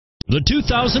The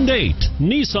 2008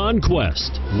 Nissan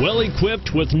Quest. Well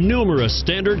equipped with numerous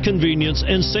standard convenience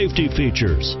and safety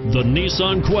features, the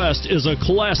Nissan Quest is a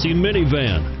classy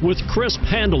minivan with crisp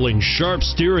handling, sharp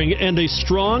steering, and a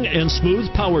strong and smooth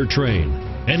powertrain,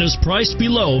 and is priced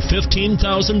below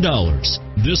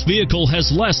 $15,000. This vehicle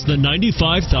has less than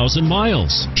 95,000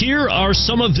 miles. Here are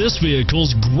some of this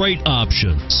vehicle's great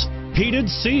options: heated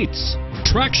seats,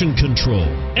 traction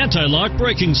control, anti-lock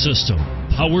braking system,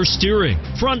 power steering,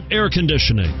 front air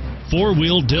conditioning,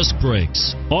 four-wheel disc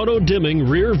brakes, auto-dimming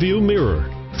rear view mirror,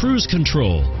 cruise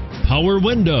control, power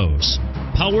windows,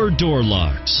 power door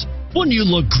locks. Wouldn't you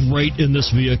look great in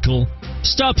this vehicle?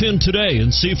 Stop in today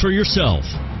and see for yourself.